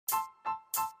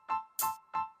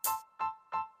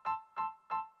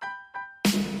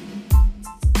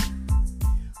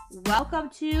Welcome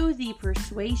to the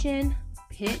Persuasion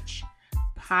Pitch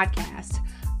Podcast.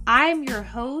 I'm your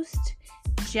host,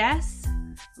 Jess,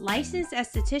 licensed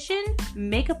esthetician,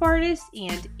 makeup artist,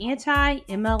 and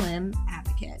anti-MLM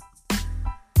advocate.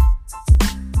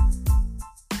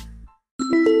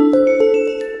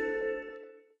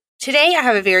 Today I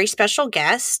have a very special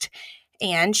guest,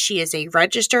 and she is a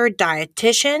registered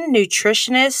dietitian,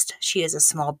 nutritionist. She is a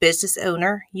small business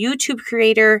owner, YouTube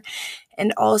creator,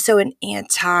 and also an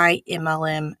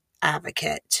anti-MLM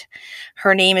advocate.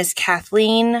 Her name is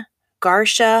Kathleen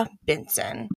Garsha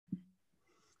Benson.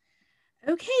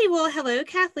 Okay, well, hello,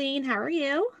 Kathleen. How are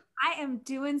you? I am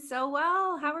doing so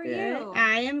well. How are you?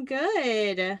 I am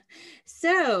good.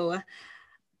 So,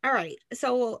 all right.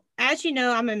 So, as you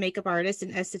know, I'm a makeup artist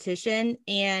and esthetician,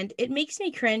 and it makes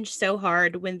me cringe so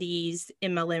hard when these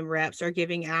MLM reps are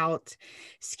giving out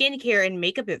skincare and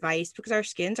makeup advice because our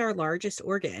skin's our largest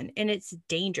organ and it's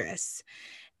dangerous.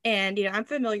 And, I'm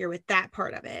familiar with that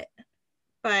part of it,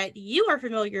 but you are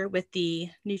familiar with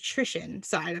the nutrition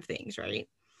side of things, right?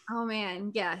 Oh man,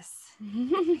 yes.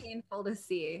 It's painful to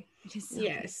see.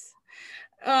 Yes.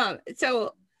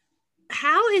 So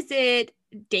how is it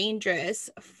dangerous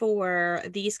for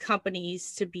these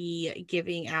companies to be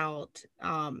giving out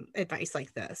advice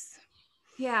like this?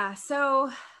 Yeah,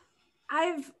 so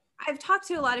I've talked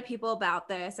to a lot of people about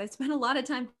this. I spent a lot of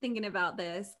time thinking about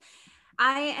this.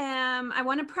 I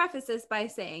want to preface this by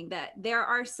saying that there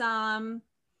are some,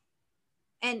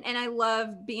 and I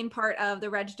love being part of the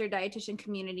registered dietitian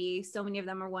community. So many of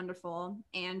them are wonderful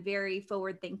and very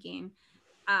forward thinking.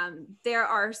 There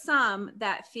are some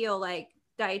that feel like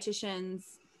dietitians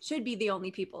should be the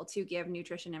only people to give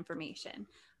nutrition information.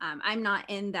 I'm not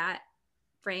in that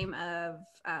frame of,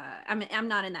 I'm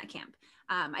not in that camp.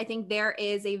 I think there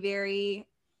is you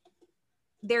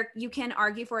can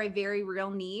argue for a very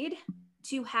real need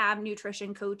to have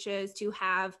nutrition coaches, to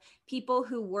have people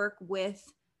who work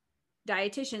with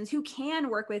dietitians, who can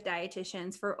work with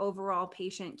dietitians for overall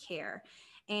patient care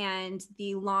and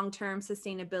the long-term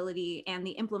sustainability and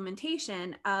the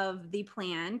implementation of the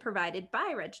plan provided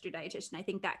by a registered dietitian. I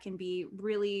think that can be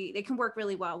it can work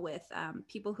really well with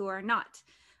people who are not.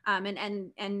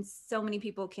 And so many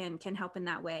people can help in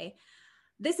that way.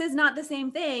 This is not the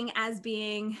same thing as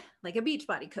being like a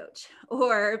Beachbody coach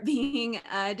or being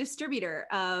a distributor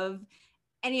of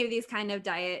any of these kind of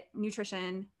diet,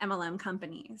 nutrition, MLM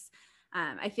companies.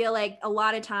 I feel like a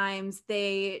lot of times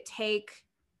they take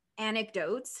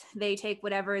anecdotes, they take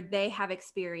whatever they have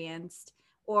experienced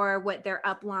or what their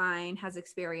upline has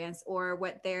experienced or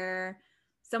what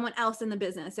someone else in the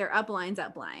business, their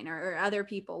upline or other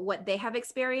people, what they have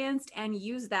experienced, and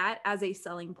use that as a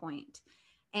selling point.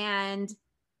 And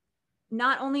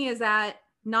not only is that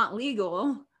not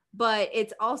legal, but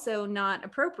it's also not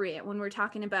appropriate when we're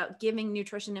talking about giving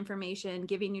nutrition information,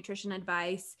 giving nutrition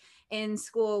advice. In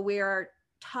school, we are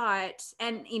taught,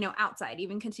 and outside,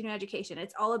 even continuing education,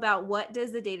 it's all about what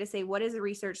does the data say? What does the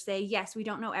research say? Yes, we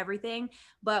don't know everything,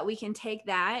 but we can take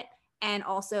that and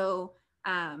also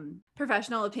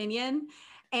professional opinion,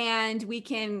 and we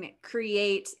can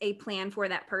create a plan for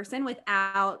that person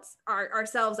without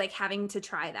ourselves like having to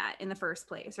try that in the first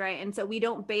place, right? And so we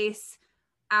don't base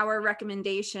our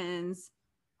recommendations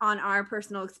on our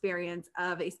personal experience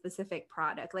of a specific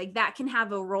product. Like that can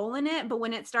have a role in it, but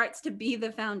when it starts to be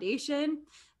the foundation,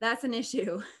 that's an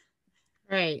issue.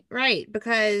 Right.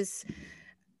 Because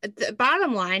the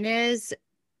bottom line is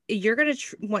you're going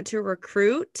to want to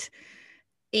recruit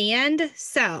and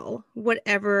sell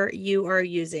whatever you are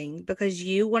using because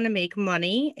you want to make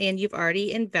money and you've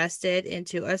already invested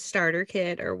into a starter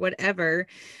kit or whatever.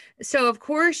 So of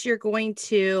course you're going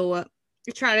to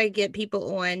try to get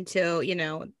people on to,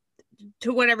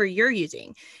 to whatever you're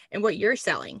using and what you're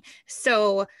selling.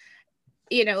 So,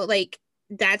 like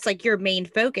that's like your main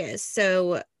focus.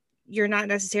 So you're not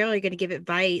necessarily going to give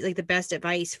advice, like the best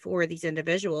advice for these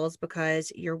individuals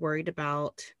because you're worried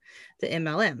about the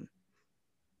MLM.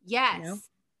 Yes.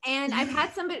 And I've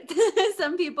had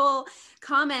some people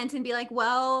comment and be like,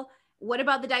 well, what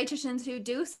about the dietitians who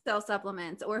do sell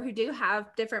supplements or who do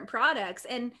have different products?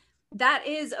 And that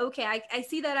is okay. I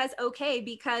see that as okay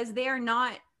because they are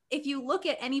not, if you look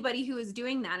at anybody who is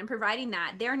doing that and providing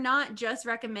that, they're not just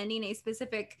recommending a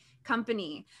specific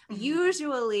company. Mm-hmm.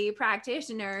 Usually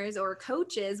practitioners or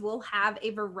coaches will have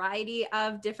a variety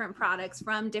of different products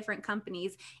from different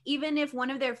companies, even if one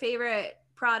of their favorite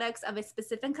products of a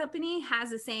specific company has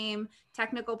the same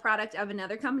technical product of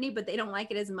another company, but they don't like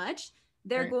it as much,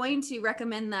 they're going to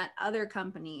recommend that other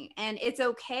company. And it's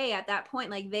okay at that point.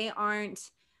 Like they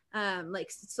aren't like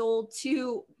sold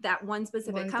to that one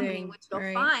specific company, which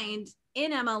you'll find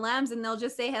in MLMs, and they'll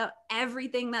just say how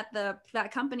everything that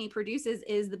that company produces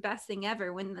is the best thing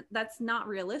ever, when that's not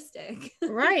realistic.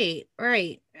 Right.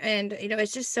 And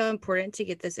it's just so important to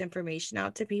get this information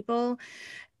out to people.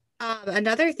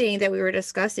 Another thing that we were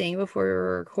discussing before we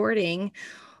were recording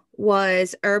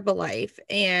was Herbalife,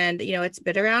 and it's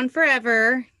been around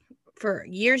forever, for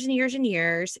years and years and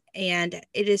years, and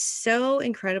it is so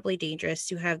incredibly dangerous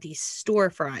to have these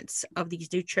storefronts of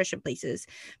these nutrition places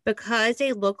because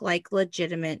they look like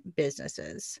legitimate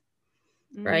businesses,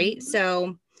 right?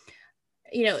 So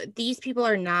these people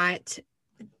are not,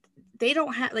 they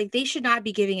don't have, like, they should not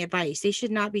be giving advice. They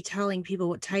should not be telling people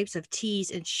what types of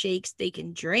teas and shakes they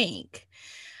can drink.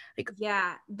 Like,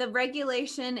 yeah, the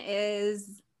regulation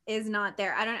is not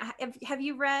there. I don't know. Have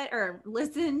you read or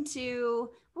listened to,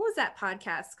 what was that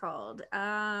podcast called?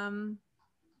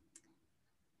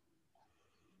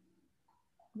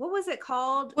 What was it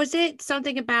called? Was it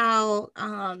something about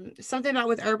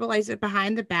with Herbalife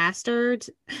Behind the Bastards?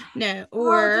 No,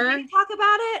 or did they talk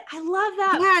about it? I love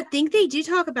that. Yeah, I think they do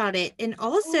talk about it. And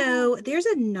also there's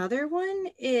another one.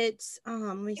 It's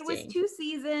it was 2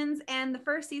 seasons, and the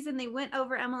first season they went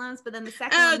over MLMs, but then the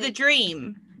second one, The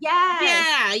Dream.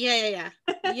 Yes. Yeah.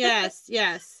 Yes.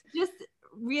 Just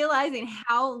realizing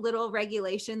how little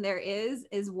regulation there is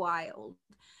wild.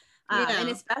 And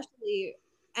especially,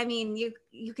 I mean,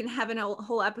 you can have a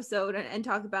whole episode and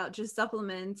talk about just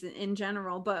supplements in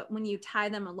general, but when you tie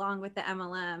them along with the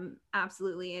MLM,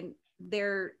 absolutely. And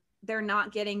they're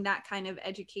not getting that kind of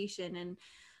education,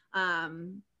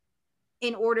 and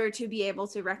in order to be able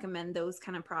to recommend those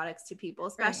kind of products to people,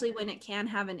 especially when it can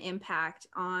have an impact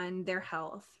on their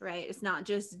health, right? It's not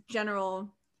just general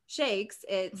shakes,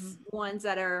 it's ones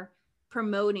that are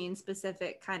promoting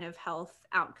specific kind of health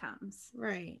outcomes.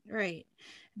 Right.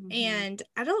 And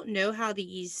I don't know how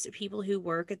these people who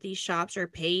work at these shops are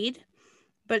paid,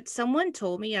 but someone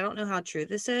told me, I don't know how true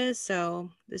this is, so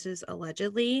this is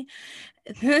allegedly,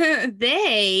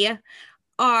 they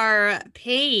are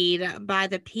paid by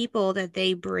the people that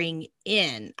they bring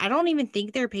in. I don't even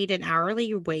think they're paid an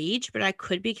hourly wage, but I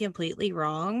could be completely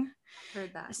wrong. I've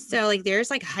heard that. So like there's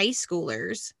like high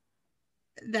schoolers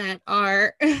that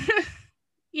are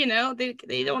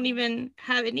they don't even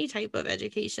have any type of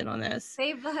education on this.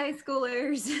 Save the high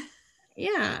schoolers.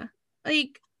 Yeah.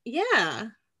 Like, yeah.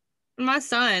 My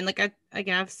son, like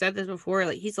I've said this before,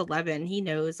 like he's 11. He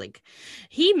knows, like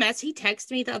he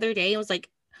texted me the other day and was like,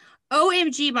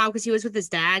 OMG, Mom, because he was with his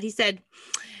dad. He said,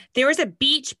 there was a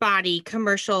Beachbody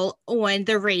commercial on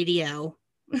the radio.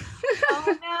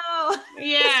 Oh, no.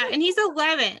 Yeah. And he's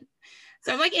 11.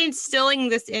 So I'm like instilling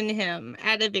this in him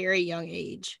at a very young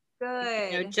age.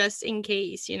 Good. Just in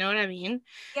case, you know what I mean?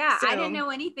 Yeah. So, I didn't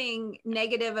know anything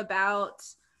negative about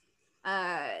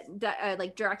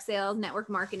like direct sales, network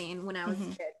marketing when I was a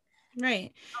kid.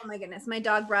 Right. Oh my goodness. My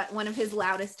dog brought one of his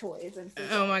loudest toys.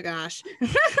 Oh my gosh.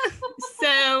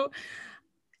 So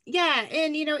yeah.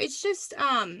 And it's just,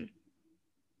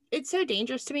 it's so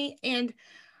dangerous to me. And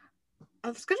I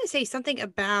was going to say something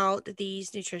about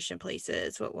these nutrition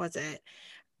places. What was it?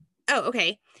 Oh,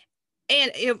 okay.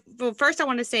 And well, first I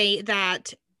want to say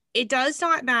that it does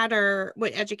not matter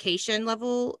what education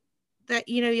level that,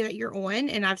 that you're on.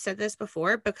 And I've said this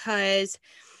before, because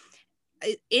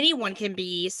anyone can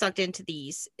be sucked into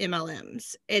these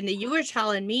MLMs. And you were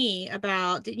telling me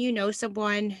about, didn't you know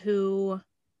someone who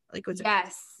was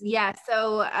Yes.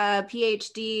 So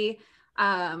PhD,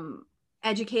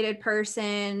 educated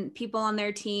person, people on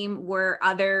their team were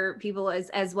other people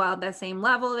as well, the same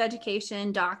level of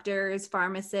education, doctors,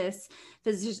 pharmacists,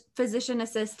 physician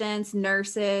assistants,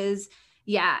 nurses.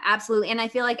 Yeah, absolutely. And I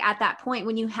feel like at that point,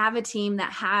 when you have a team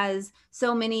that has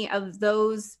so many of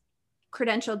those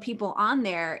credentialed people on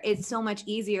there, it's so much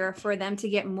easier for them to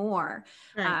get more,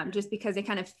 just because they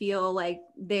kind of feel like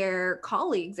their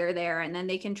colleagues are there and then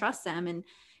they can trust them. And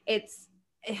it's,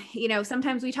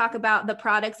 sometimes we talk about the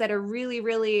products that are really,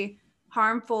 really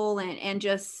harmful and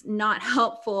just not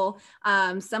helpful.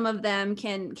 Some of them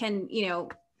can,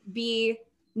 be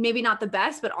maybe not the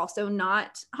best, but also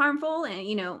not harmful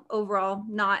and, overall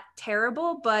not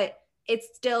terrible, but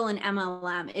it's still an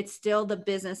MLM. It's still the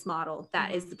business model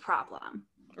that is the problem.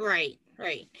 Right.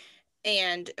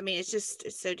 And I mean,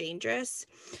 it's so dangerous.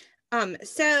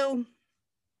 So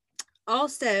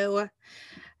also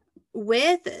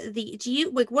with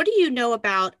what do you know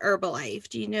about Herbalife?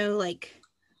 Do you know like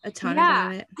a ton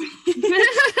about it?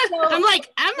 So, I'm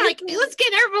like, let's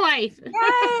get Herbalife.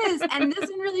 Yes. And this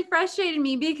one really frustrated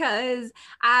me because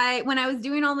when I was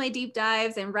doing all my deep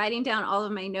dives and writing down all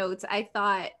of my notes, I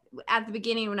thought, at the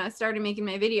beginning when I started making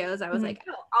my videos, I was like,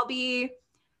 oh,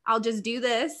 I'll just do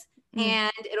this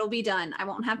and it'll be done. I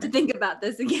won't have to think about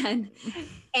this again.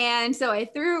 And so I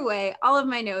threw away all of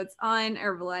my notes on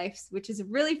Herbalife, which is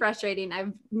really frustrating.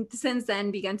 I've since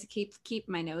then begun to keep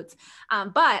my notes.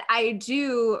 But I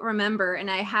do remember, and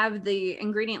I have the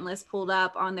ingredient list pulled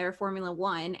up on their Formula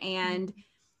One, and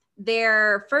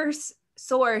their first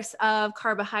source of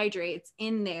carbohydrates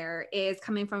in there is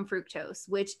coming from fructose,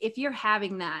 which if you're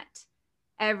having that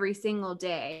every single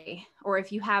day, or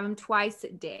if you have them twice a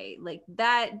day, like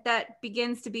that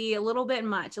begins to be a little bit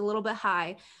much, a little bit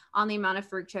high on the amount of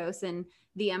fructose and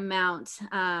the amount,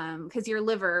 because your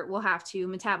liver will have to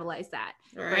metabolize that.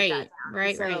 Right.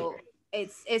 So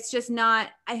it's just not,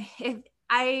 I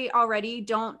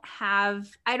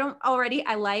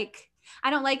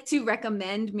don't like to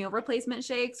recommend meal replacement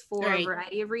shakes for a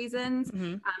variety of reasons.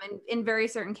 And in very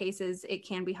certain cases, it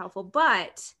can be helpful,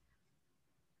 but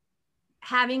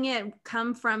having it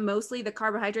come from, mostly the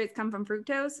carbohydrates come from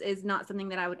fructose, is not something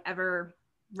that I would ever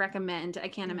recommend. I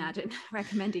can't imagine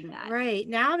recommending that. Right.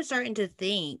 Now I'm starting to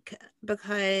think,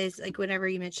 because like whenever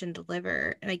you mentioned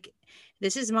liver, like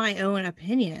this is my own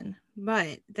opinion,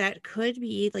 but that could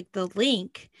be like the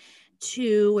link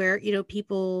to where, you know,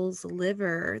 people's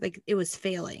liver, like it was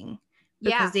failing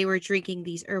because they were drinking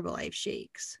these Herbalife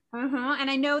shakes.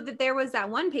 And I know that there was that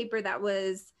one paper that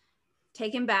was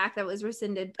taken back, that was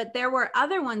rescinded, but there were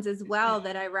other ones as well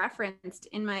that I referenced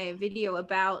in my video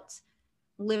about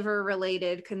liver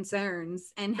related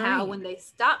concerns, and how when they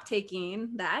stopped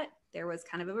taking that, there was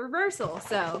kind of a reversal.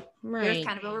 So there's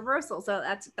kind of a reversal. So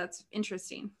that's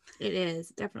interesting. It is,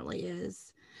 definitely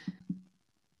is.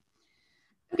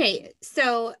 Okay,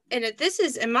 so,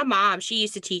 and my mom, she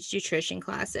used to teach nutrition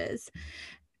classes.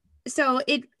 So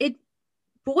it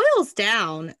boils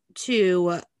down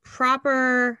to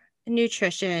proper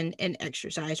nutrition and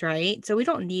exercise, right? So we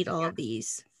don't need all of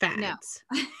these fads.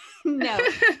 No.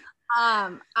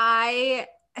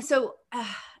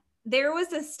 There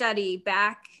was a study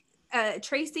back,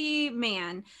 Tracy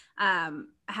Mann, I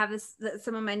have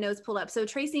some of my notes pulled up. So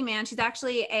Tracy Mann, she's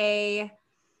actually a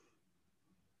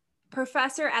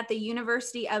professor at the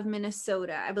University of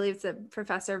Minnesota. I believe it's a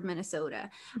professor of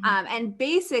Minnesota. And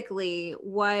basically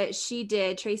what she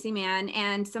did, Tracy Mann,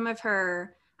 and some of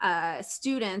her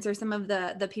students, or some of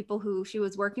the people who she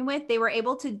was working with, they were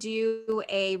able to do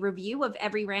a review of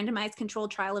every randomized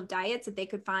controlled trial of diets that they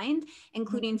could find,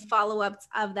 including follow-ups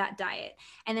of that diet.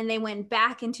 And then they went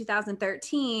back in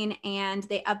 2013 and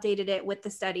they updated it with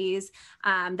the studies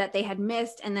that they had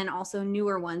missed, and then also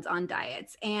newer ones on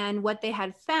diets. And what they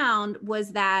had found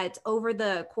was that over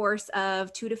the course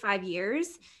of 2 to 5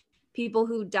 years, people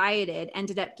who dieted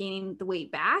ended up gaining the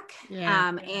weight back,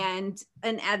 and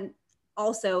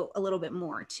also a little bit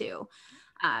more too.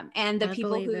 And the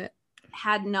people who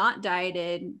had not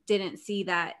dieted didn't see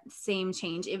that same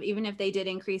change. Even if they did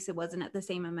increase, it wasn't at the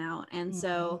same amount. And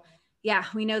so,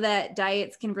 we know that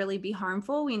diets can really be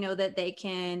harmful. We know that they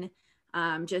can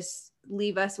just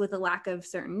leave us with a lack of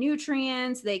certain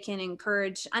nutrients. They can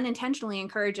unintentionally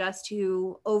encourage us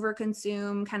to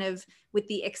overconsume, kind of with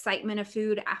the excitement of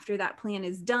food after that plan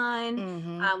is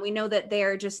done. We know that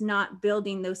they're just not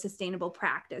building those sustainable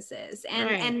practices.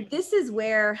 And this is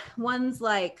where ones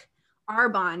like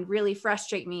Arbonne really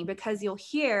frustrate me, because you'll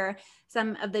hear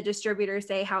some of the distributors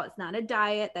say how it's not a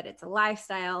diet, that it's a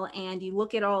lifestyle. And you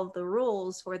look at all of the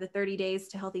rules for the 30 days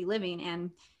to healthy living, and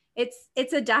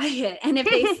it's a diet. And if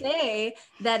they say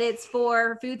that it's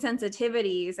for food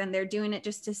sensitivities and they're doing it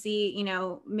just to see,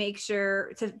 make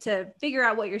sure to figure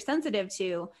out what you're sensitive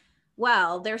to,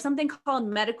 well, there's something called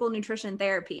medical nutrition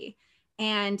therapy.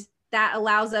 And that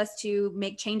allows us to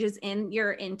make changes in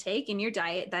your intake, in your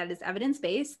diet, that is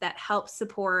evidence-based, that helps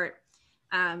support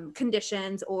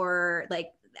conditions, or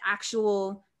like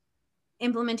actual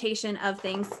implementation of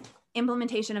things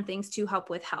to help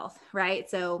with health, right?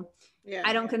 So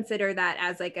I don't consider that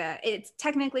as it's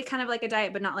technically kind of like a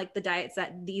diet, but not like the diets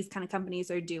that these kind of companies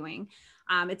are doing.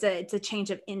 It's a change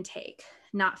of intake,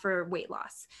 not for weight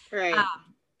loss. Right.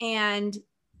 And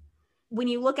when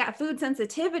you look at food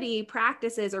sensitivity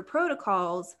practices or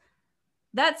protocols,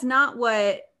 that's not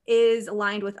what is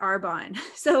aligned with Arbonne.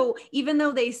 So even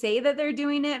though they say that they're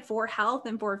doing it for health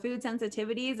and for food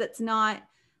sensitivities, it's not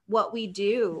what we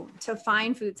do to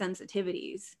find food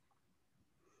sensitivities.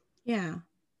 Yeah.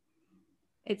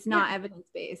 It's not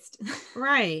evidence-based.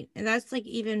 Right. And that's like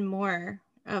even more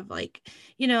of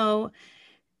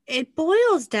it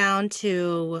boils down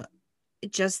to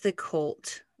just the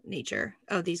cult nature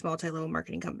of these multi-level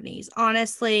marketing companies.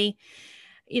 Honestly,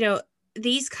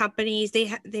 these companies, they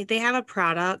have a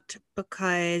product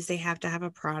because they have to have a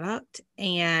product,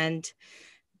 and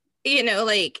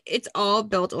like it's all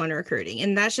built on recruiting,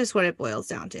 and that's just what it boils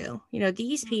down to.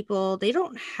 These people, they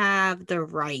don't have the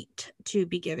right to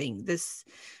be giving this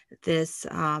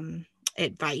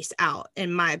advice out.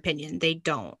 In my opinion, they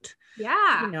don't.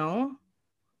 Yeah.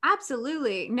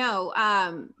 Absolutely. No,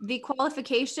 the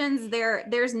qualifications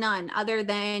there's none other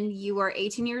than you are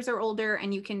 18 years or older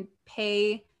and you can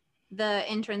pay the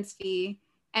entrance fee.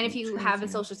 And if you have a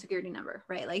social security number,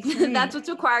 right? Like that's what's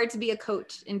required to be a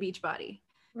coach in Beachbody.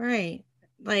 Right.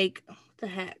 Like, what the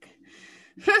heck?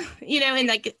 And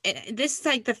like this is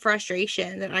like the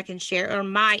frustration that I can share on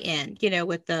my end,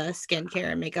 with the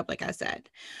skincare and makeup, like I said.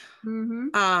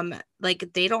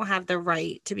 Like they don't have the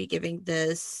right to be giving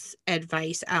this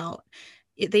advice out.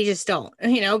 They just don't,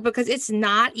 because it's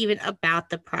not even about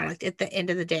the product at the end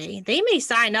of the day. They may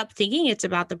sign up thinking it's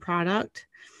about the product.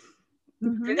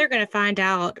 Then they're going to find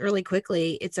out really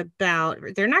quickly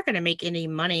they're not going to make any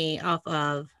money off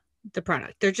of the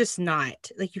product. They're just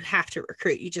not. Like, you have to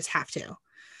recruit. You just have to.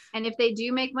 And if they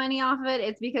do make money off of it,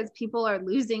 it's because people are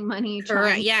losing money.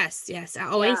 Correct. Yes. I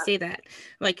always say that.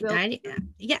 Like 90.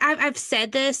 Yeah, I've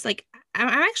said this. Like, I'm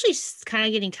actually kind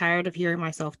of getting tired of hearing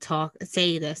myself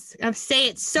say this. I say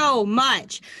it so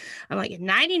much. I'm like,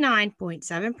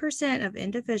 99.7% of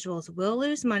individuals will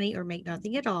lose money or make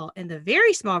nothing at all. And the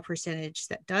very small percentage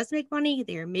that does make money,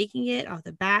 they are making it off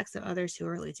the backs of others who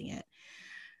are losing it.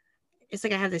 It's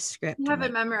like I have this script. You have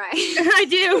it memorized. I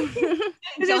do.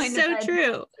 It's so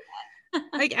true.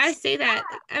 Like, I say that.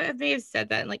 I may have said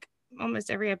that in like almost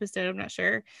every episode. I'm not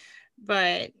sure.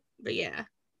 But yeah.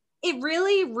 It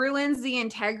really ruins the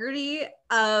integrity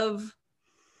of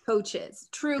coaches,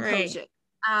 true coaches,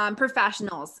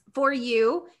 professionals. For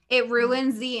you, it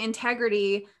ruins the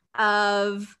integrity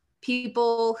of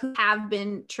people who have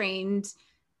been trained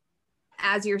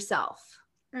as yourself.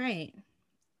 Right.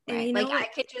 Right. Like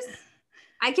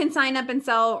I can sign up and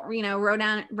sell,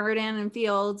 Rodan and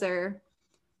Fields or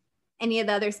any of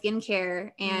the other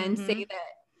skincare and say that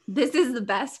this is the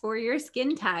best for your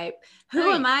skin type.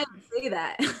 Who am I to say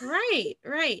that?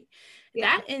 Right.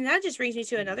 Yeah. That just brings me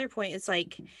to another point. It's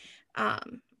like, I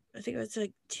think it was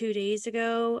like 2 days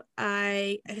ago,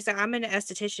 I'm in an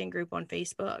esthetician group on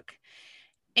Facebook,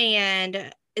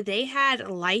 and they had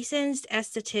licensed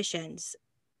estheticians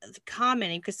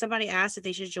commenting because somebody asked if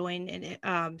they should join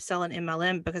and sell an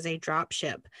MLM because they drop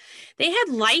ship. They had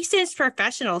licensed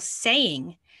professionals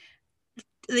saying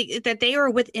that they are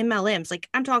with MLMs. Like,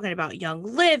 I'm talking about Young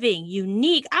Living,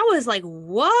 Unique. I was like,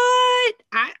 what?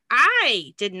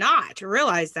 I did not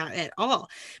realize that at all,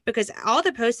 because all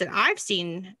the posts that I've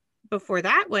seen before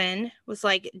that one was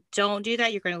like, don't do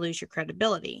that. You're going to lose your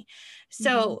credibility.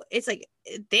 So it's like,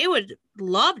 they would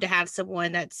love to have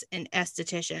someone that's an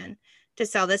esthetician to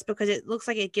sell this, because it looks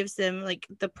like it gives them like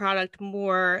the product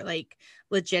more like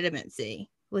legitimacy.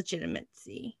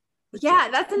 Yeah,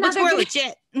 that's another more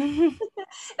legit.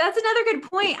 That's another good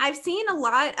point. I've seen a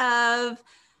lot of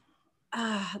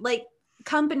like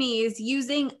companies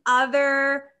using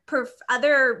other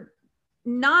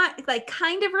not like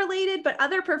kind of related, but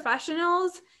other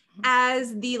professionals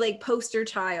as the like poster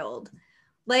child.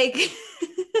 Like,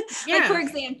 like for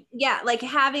example, like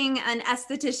having an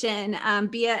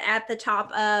esthetician be at the top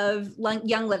of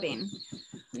Young Living.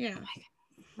 Yeah.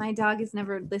 My dog is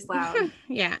never this loud.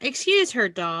 Yeah. Excuse her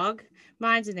dog.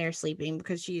 Mine's in there sleeping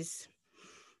because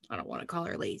I don't want to call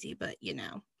her lazy, but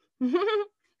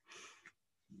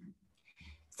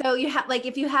So you have, like,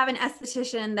 if you have an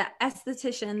esthetician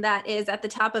that is at the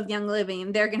top of Young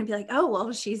Living, they're going to be like, oh,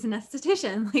 well, she's an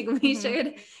esthetician. Like, we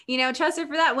should, trust her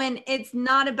for that, when it's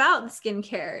not about the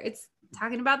skincare. It's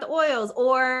talking about the oils,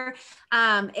 or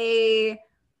a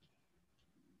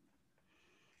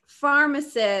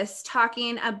pharmacist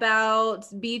talking about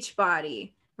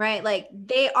Beachbody, right? Like,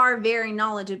 they are very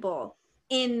knowledgeable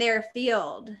in their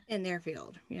field.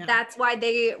 Yeah. That's why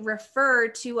they refer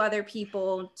to other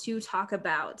people to talk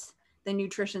about the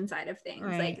nutrition side of things.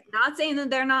 Right. Like, not saying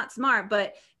that they're not smart,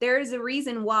 but there is a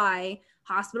reason why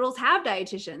hospitals have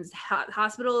dietitians.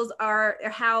 Hospitals are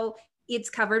how it's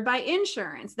covered by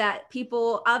insurance, that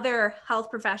other health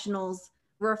professionals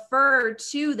refer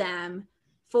to them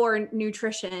for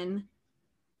nutrition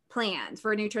plans,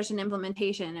 for nutrition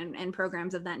implementation and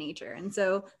programs of that nature. And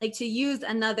so, like, to use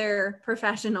another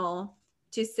professional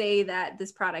to say that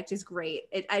this product is great,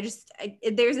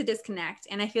 there's a disconnect.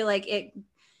 And I feel like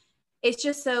it's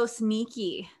just so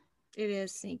sneaky. It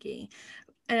is sneaky.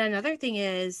 And another thing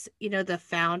is, the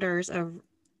founders of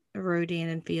Rodan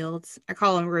and Fields, I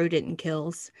call them Rodent and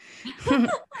Kills.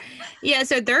 Yeah.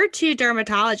 So they're two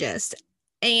dermatologists.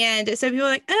 And so people are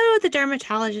like, oh, the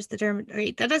dermatologist,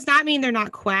 right, that does not mean they're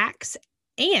not quacks.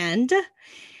 And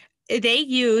they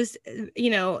use,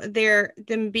 their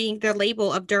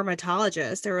label of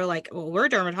dermatologist. They were like, well, we're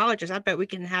dermatologists. I bet we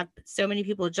can have so many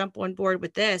people jump on board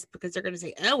with this because they're going to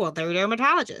say, oh, well, they're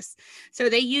dermatologists. So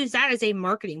they use that as a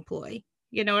marketing ploy.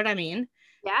 You know what I mean?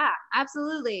 Yeah,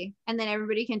 absolutely. And then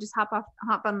everybody can just hop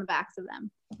on the backs of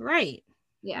them. Right.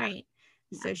 Yeah. Right.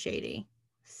 Yeah. So shady.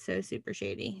 So super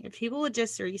shady. If people would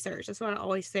just research, that's what I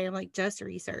always say. I'm like, just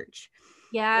research.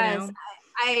 Yes.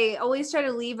 I always try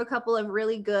to leave a couple of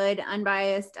really good,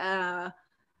 unbiased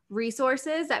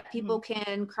resources that people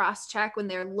can cross-check when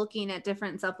they're looking at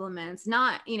different supplements.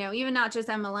 Not, even not just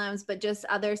MLMs, but just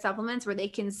other supplements where they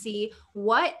can see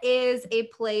what is a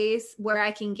place where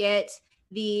I can get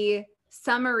the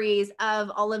summaries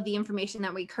of all of the information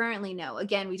that we currently know.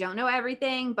 Again, we don't know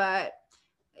everything, but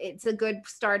it's a good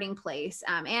starting place,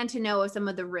 and to know some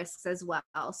of the risks as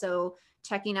well. So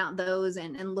checking out those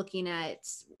and looking at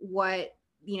what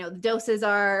the doses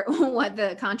are, what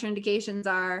the contraindications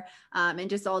are, and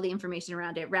just all the information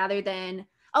around it, rather than,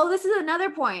 oh, this is another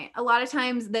point. A lot of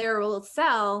times they will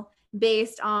sell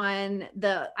based on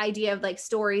the idea of like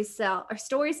stories tell,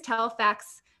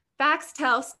 facts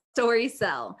tell, stories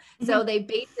sell. So they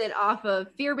base it off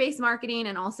of fear-based marketing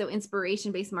and also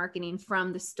inspiration-based marketing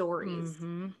from the stories.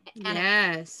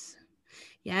 Yes.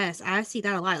 Yes, I see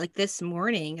that a lot. Like this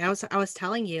morning, I was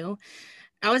telling you,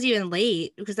 I was even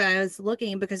late because I was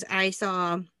looking because I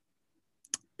saw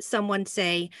someone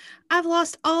say, I've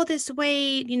lost all this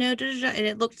weight, and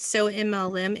it looked so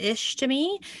MLM-ish to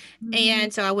me.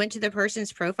 And so I went to the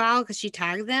person's profile because she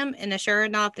tagged them, and sure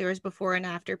enough, there was before and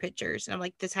after pictures. And I'm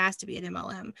like, this has to be an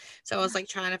MLM. So I was like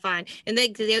trying to find, and they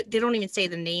don't even say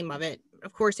the name of it.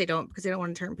 Of course they don't, because they don't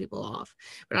want to turn people off.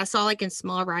 But I saw like in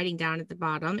small writing down at the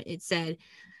bottom, it said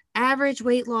average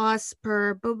weight loss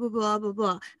per blah, blah, blah, blah,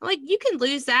 blah. I'm like, you can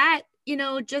lose that,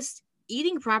 just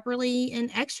eating properly and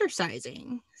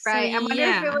exercising. Right. So, I wonder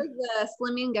if it yeah. was the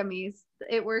Slimming gummies.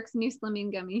 It Works new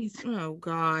Slimming gummies. Oh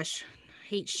gosh,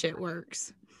 hate shit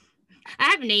works.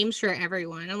 I have names for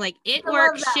everyone. I'm like, it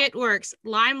works, shit works.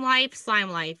 Lime life,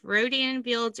 slime life. Rodent and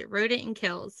fields, rodent and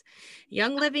kills.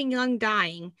 Young living, young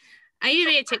dying. I need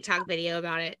to make a TikTok video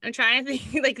about it. I'm trying to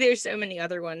think, like, there's so many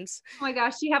other ones. Oh my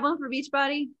gosh, do you have one for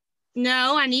Beachbody?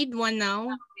 No, I need one though.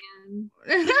 Oh,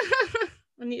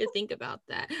 I need to think about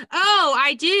that. Oh,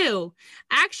 I do.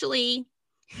 Actually,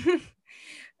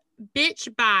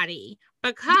 bitch body.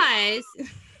 Because,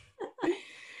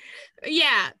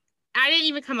 yeah, I didn't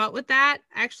even come up with that.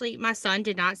 Actually, my son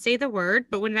did not say the word,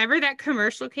 but whenever that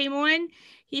commercial came on,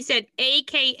 he said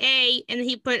AKA, and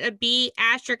he put a B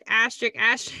asterisk, asterisk,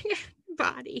 asterisk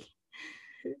body.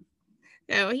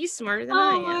 Oh, he's smarter than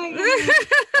I am.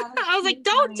 I was like,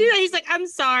 don't do that. He's like, I'm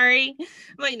sorry. I'm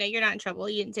like, no, you're not in trouble.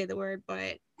 You didn't say the word,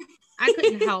 but I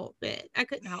couldn't help it. I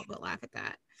couldn't help but laugh at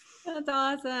that. That's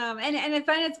awesome. And I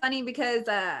find it's funny because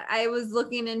I was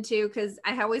looking into, because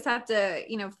I always have to,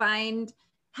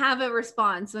 have a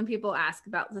response when people ask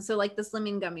about this. So like the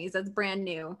Slimming gummies, that's brand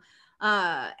new.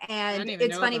 And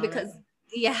it's funny because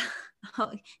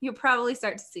you'll probably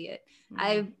start to see it.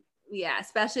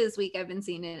 Especially this week, I've been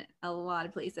seeing it a lot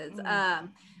of places.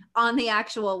 On the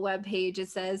actual webpage, it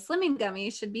says Slimming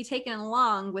gummies should be taken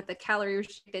along with a calorie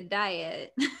restricted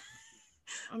diet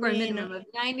for a minimum of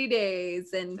 90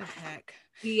 days. And the heck.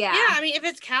 Yeah, I mean, if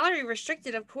it's calorie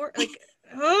restricted, of course, like,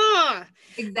 oh,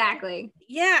 exactly.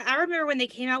 Yeah, I remember when they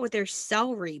came out with their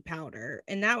celery powder,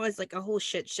 and that was like a whole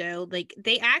shit show. Like,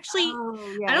 they actually,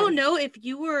 I don't know if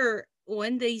you were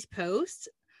on these posts,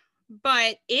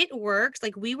 but it works.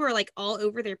 Like, we were like all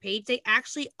over their page. They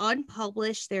actually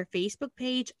unpublished their Facebook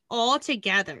page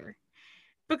altogether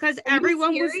because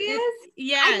everyone was,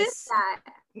 yes, I missed that.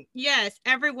 Yes,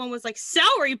 everyone was like,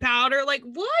 celery powder, like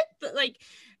what? Like,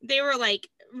 they were like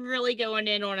really going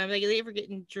in on them, like they were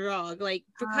getting drugged, like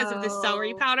because of the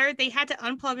celery powder. They had to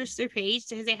unpublish their page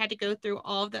because they had to go through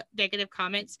all the negative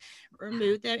comments,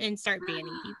 remove them, and start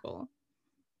banning people.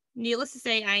 Needless to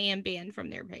say, I am banned from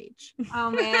their page.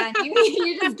 Oh man,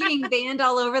 you're just getting banned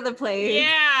all over the place. Yeah,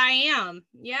 I am.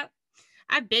 Yep.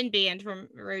 I've been banned from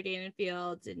Rodin and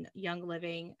Fields and Young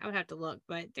Living. I would have to look,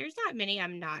 but there's not many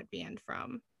I'm not banned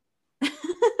from.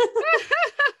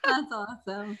 That's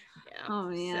awesome. Yeah. Oh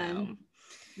man.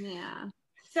 Yeah.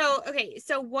 So, okay.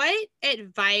 So what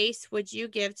advice would you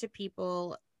give to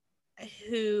people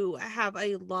who have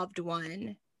a loved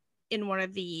one in one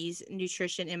of these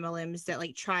nutrition MLMs that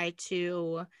like try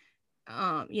to,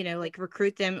 like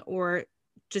recruit them or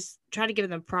just try to give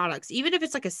them products, even if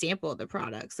it's like a sample of the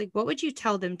products? Like, what would you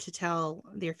tell them to tell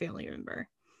their family member?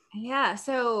 Yeah.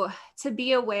 So to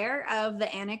be aware of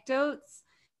the anecdotes,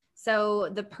 so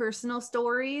the personal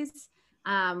stories,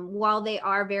 while they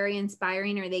are very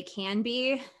inspiring, or they can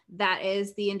be, that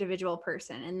is the individual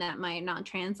person, and that might not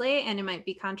translate, and it might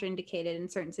be contraindicated in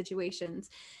certain situations.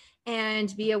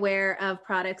 And be aware of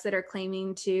products that are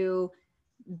claiming to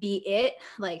be it,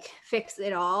 like fix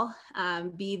it all,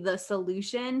 be the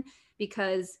solution,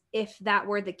 because if that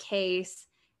were the case,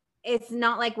 it's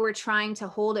not like we're trying to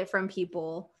hold it from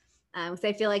people. So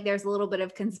I feel like there's a little bit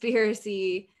of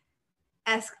conspiracy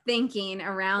esque thinking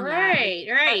around that. Like,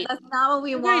 Right. that's not what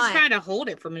we Nobody's want. trying to hold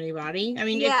it from anybody. I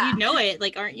mean, if Yeah. you know it,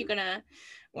 like, aren't you gonna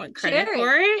want credit Share it.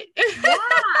 for it?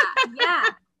 Yeah.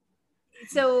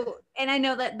 So, and I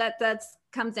know that's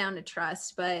comes down to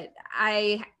trust, but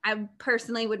I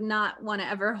personally would not want to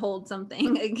ever hold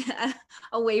something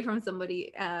away from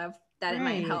somebody that it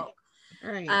might help.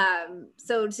 Right.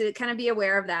 So to kind of be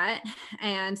aware of that,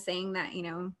 and saying that,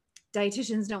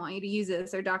 dietitians don't want you to use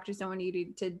this, or doctors don't want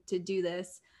you to do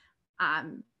this.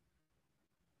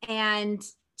 And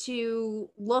to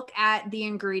look at the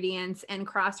ingredients and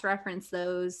cross-reference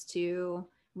those to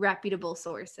reputable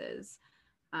sources.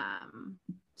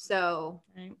 So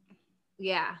Right.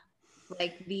 yeah,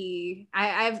 like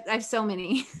I have so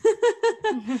many.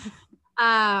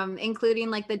 Including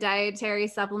like the dietary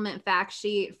supplement fact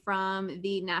sheet from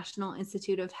the National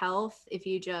Institute of Health. If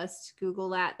you just Google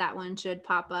that one should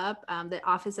pop up. The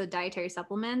Office of Dietary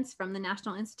Supplements from the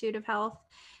National Institute of Health.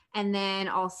 And then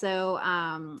also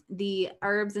the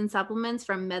herbs and supplements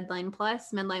from Medline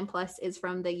Plus. Medline Plus is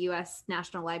from the US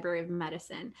National Library of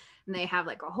Medicine. And they have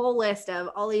like a whole list of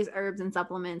all these herbs and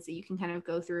supplements that you can kind of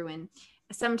go through. And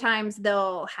sometimes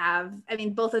they'll have, I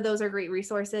mean, both of those are great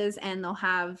resources, and they'll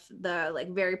have the like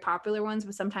very popular ones,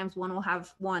 but sometimes one will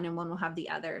have one and one will have the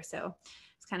other. So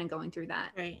it's kind of going through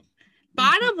that. Right.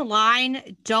 Bottom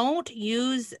line, don't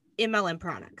use MLM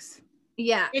products.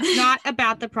 Yeah. It's not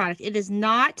about the product. It is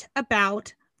not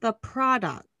about the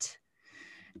product.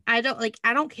 I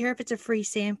don't care if it's a free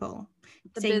sample.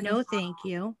 Say no, thank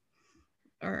you,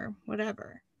 or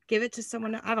whatever. Give it to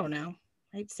someone. I don't know.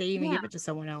 I'd say even give it to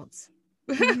someone else.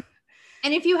 And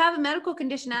if you have a medical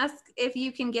condition, ask if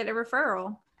you can get a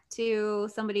referral to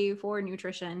somebody for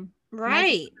nutrition.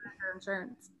 Right.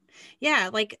 Insurance. Yeah,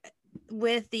 like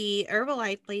with the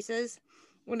Herbalife places,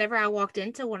 whenever I walked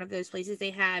into one of those places,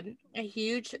 they had a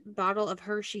huge bottle of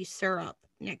Hershey syrup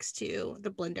next to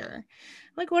the blender.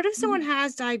 Like, what if someone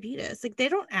has diabetes? Like, they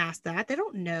don't ask that. They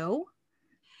don't know.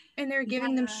 And they're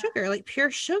giving them sugar, like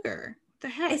pure sugar. What the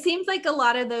heck? It seems like a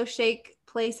lot of those shake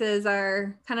places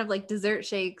are kind of like dessert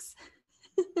shakes.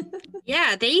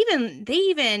 Yeah, they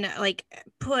even like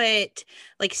put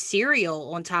like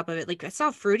cereal on top of it. Like I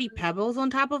saw Fruity Pebbles on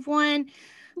top of one.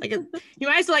 Like you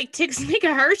might as well like make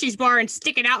a Hershey's bar and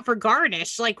stick it out for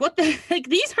garnish. Like what the like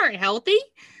these aren't healthy.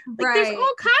 Like there's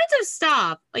all kinds of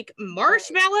stuff. Like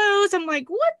marshmallows. I'm like,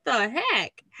 what the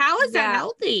heck? How is that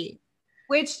healthy?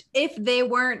 Which if they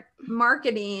weren't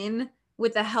marketing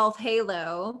with a health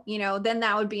halo, then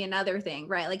that would be another thing,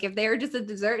 right? Like if they were just a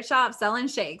dessert shop selling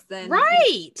shakes, then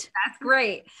that's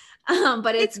great.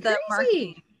 But it's the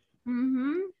marketing.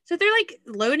 So they're like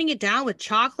loading it down with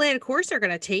chocolate. Of course, they're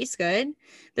going to taste good.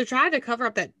 They're trying to cover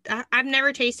up that. I've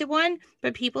never tasted one,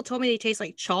 but people told me they taste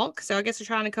like chalk. So I guess they're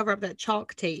trying to cover up that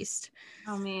chalk taste.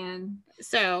 Oh man.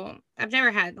 So I've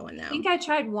never had one though. I think I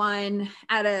tried one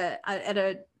at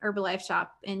a Herbalife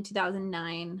shop in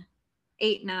 2009,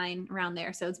 8, 9, around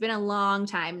there. So it's been a long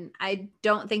time. I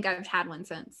don't think I've had one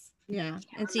since. Yeah.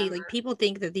 And see, like people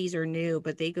think that these are new,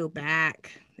 but they go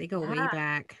back. They go way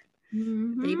back.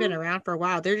 They've been around for a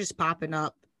while. They're just popping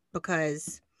up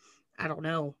because I don't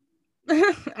know.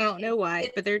 I don't know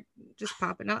why, but they're just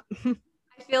popping up.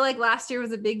 I feel like last year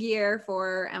was a big year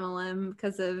for MLM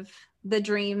because of the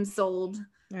dreams sold.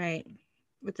 Right.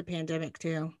 With the pandemic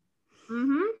too.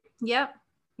 Yep.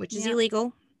 Which is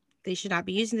illegal. They should not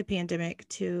be using the pandemic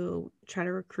to try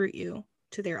to recruit you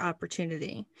to their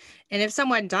opportunity. And if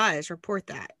someone does, report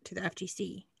that to the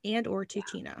FTC and or to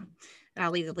Tina.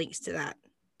 I'll leave the links to that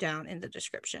down in the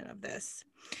description of this.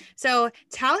 So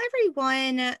tell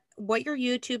everyone what your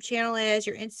YouTube channel is,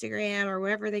 your Instagram, or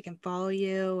wherever they can follow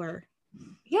you. Or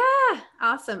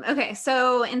awesome. Okay,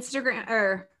 so Instagram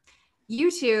or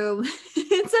YouTube,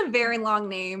 it's a very long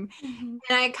name, and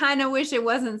I kind of wish it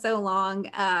wasn't so long.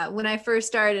 When I first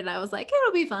started, I was like,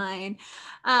 it'll be fine,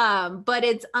 but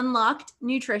it's Unlocked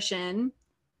Nutrition.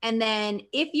 And then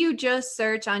if you just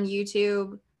search on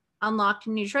YouTube Unlocked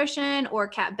Nutrition or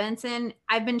Kat Benson,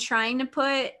 I've been trying to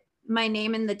put my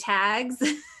name in the tags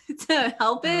to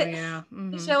help it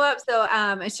show up. So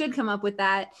it should come up with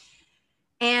that.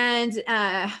 And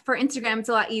for Instagram, it's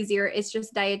a lot easier. It's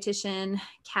just dietitian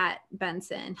Kat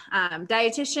Benson.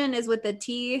 Dietitian is with the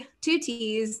T, 2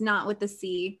 T's, not with the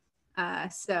C.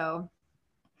 So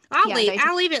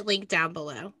I'll leave it linked down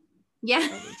below. Yeah.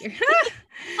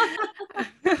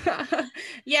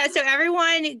 Yeah, so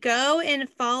everyone go and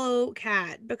follow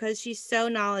Kat because she's so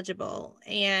knowledgeable.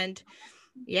 And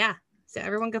yeah, so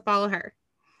everyone go follow her.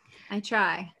 I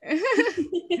try.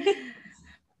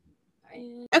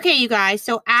 Okay, you guys.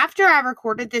 So after I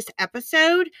recorded this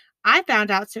episode, I found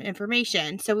out some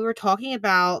information. So we were talking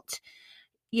about,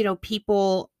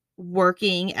 people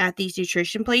working at these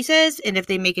nutrition places and if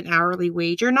they make an hourly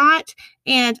wage or not.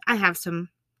 And I have some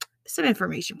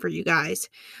information for you guys.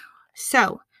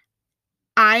 So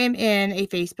I am in a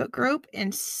Facebook group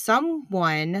and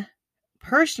someone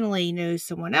personally knows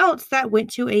someone else that went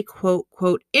to a quote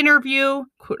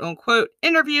unquote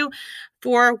interview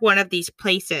for one of these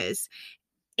places.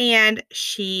 And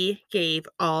she gave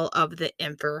all of the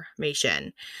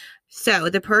information. So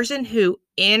the person who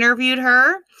interviewed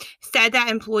her said that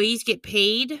employees get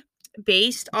paid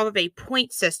based off of a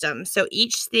point system. So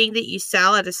each thing that you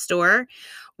sell at a store,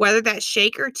 whether that's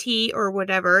shake or tea or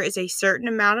whatever, is a certain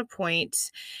amount of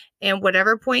points. And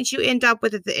whatever points you end up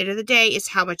with at the end of the day is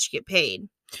how much you get paid.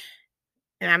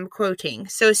 And I'm quoting.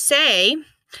 So say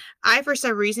I, for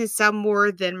some reason, sell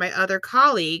more than my other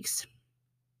colleagues,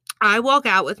 I walk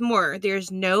out with more.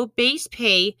 There's no base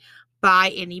pay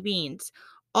by any means.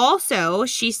 Also,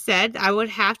 she said I would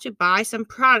have to buy some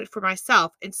product for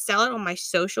myself and sell it on my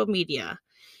social media.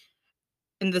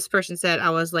 And this person said,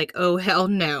 I was like, oh, hell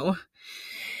no.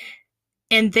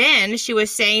 And then she was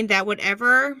saying that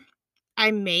whatever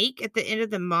I make at the end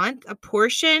of the month, a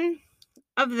portion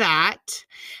of that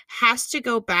has to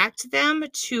go back to them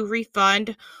to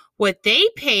refund what they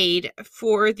paid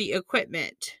for the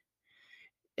equipment.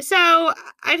 So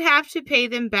I'd have to pay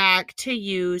them back to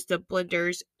use the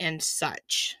blenders and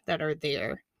such that are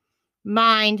there.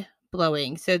 Mind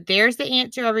blowing. So there's the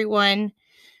answer, everyone.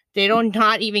 They don't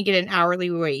not even get an hourly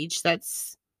wage.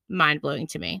 That's mind blowing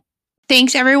to me.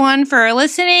 Thanks, everyone, for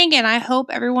listening, and I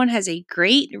hope everyone has a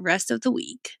great rest of the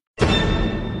week.